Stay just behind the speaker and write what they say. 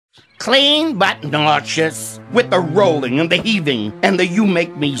Clean but nauseous, with the rolling and the heaving and the you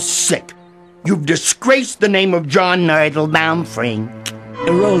make me sick. You've disgraced the name of John Nidlebaum, Frank.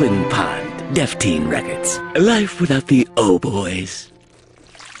 Rolling Pond, Deaf Teen Records. Life without the O-Boys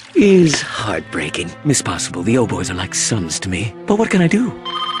is heartbreaking. Miss Possible, the O-Boys are like sons to me. But what can I do?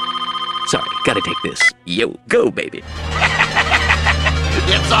 Sorry, gotta take this. Yo, go, baby.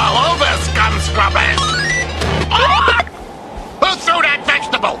 It's all over, scum scrubbers! Who threw that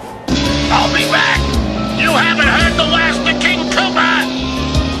vegetable? I'll be back! You haven't heard the last of King Koopa!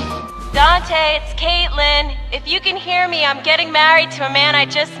 Dante, it's Caitlin. If you can hear me, I'm getting married to a man I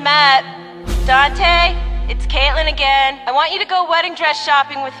just met. Dante, it's Caitlin again. I want you to go wedding dress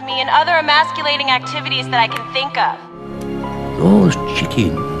shopping with me and other emasculating activities that I can think of. Those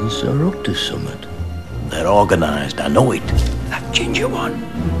chickens are up to something. They're organized, I know it. That ginger one,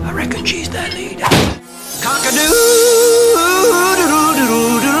 I reckon she's their leader.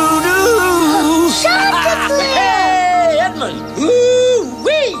 Hey, Edmund!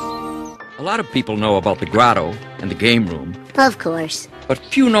 Ooh-wee! A lot of people know about the grotto and the game room, Of course. but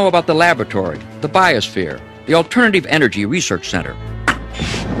few know about the laboratory, the biosphere, the Alternative Energy Research Center.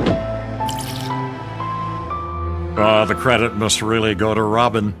 The credit must really go to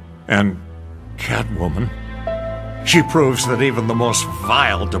Robin and Catwoman. She proves that even the most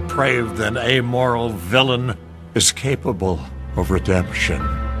vile, depraved, and amoral villain is capable of redemption.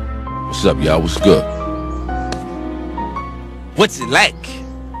 What's up, y'all? What's good? What's it like?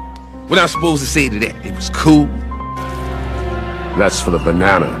 What am I supposed to say to that? It was cool? That's for the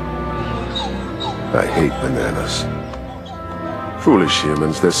banana. I hate bananas. Foolish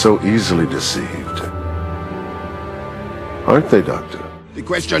humans, they're so easily deceived. Aren't they, Doctor? The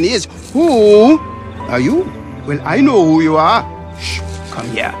question is, who are you? Well, I know who you are. Shh, come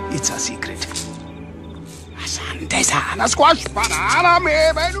here. It's a secret. Asante squash banana,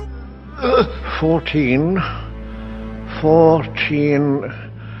 maybe. 14.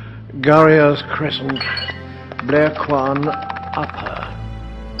 Garriers Crescent. Blair Kwan Upper.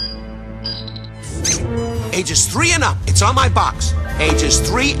 Ages 3 and up. It's on my box. Ages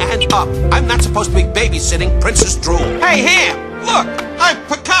 3 and up. I'm not supposed to be babysitting Princess Drool. Hey, Ham! Look! I'm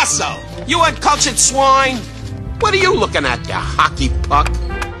Picasso! You uncultured swine! What are you looking at, you hockey puck?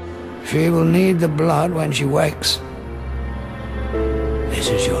 She will need the blood when she wakes. This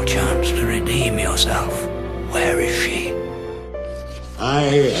is your chance to redeem yourself. Where is she? I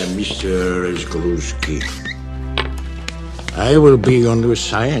am Mr. Zgluski. I will be your new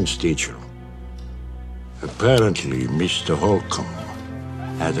science teacher. Apparently, Mr. Holcomb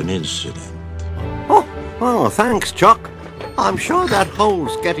had an incident. Oh, thanks, Chuck. I'm sure that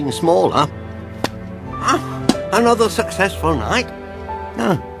hole's getting smaller. Another successful night.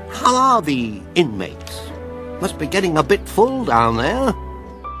 How are the inmates? Must be getting a bit full down there.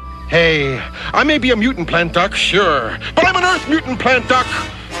 Hey, I may be a mutant plant duck, sure, but I'm an Earth mutant plant duck.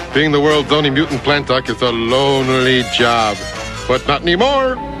 Being the world's only mutant plant duck is a lonely job, but not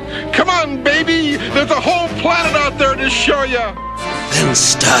anymore. Come on, baby, there's a whole planet out there to show you. Then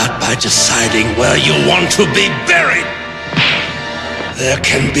start by deciding where you want to be buried. There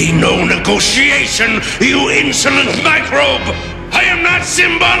can be no negotiation, you insolent microbe! I am not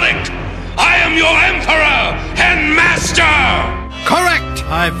symbolic! I am your emperor and master! Correct!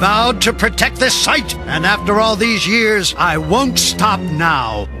 I vowed to protect this site, and after all these years, I won't stop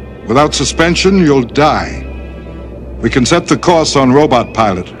now. Without suspension, you'll die. We can set the course on robot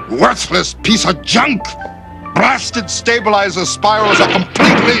pilot. Worthless piece of junk! Blasted stabilizer spirals are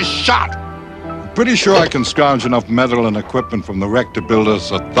completely shot! I'm pretty sure I can scrounge enough metal and equipment from the wreck to build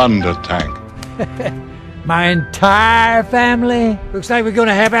us a thunder tank. My entire family? Looks like we're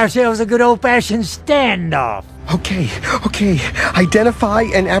gonna have ourselves a good old-fashioned standoff. Okay. Identify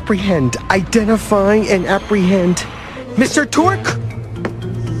and apprehend. Identify and apprehend. Mr. Torque?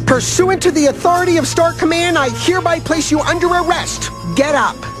 Pursuant to the authority of Star Command, I hereby place you under arrest. Get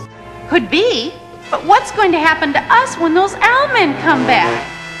up. Could be, but what's going to happen to us when those owlmen come back?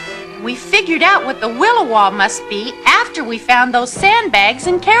 We figured out what the Willow must be after we found those sandbags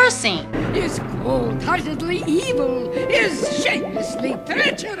and kerosene. Is cold-heartedly evil, is shamelessly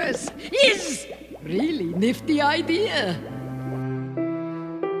treacherous, is really nifty idea.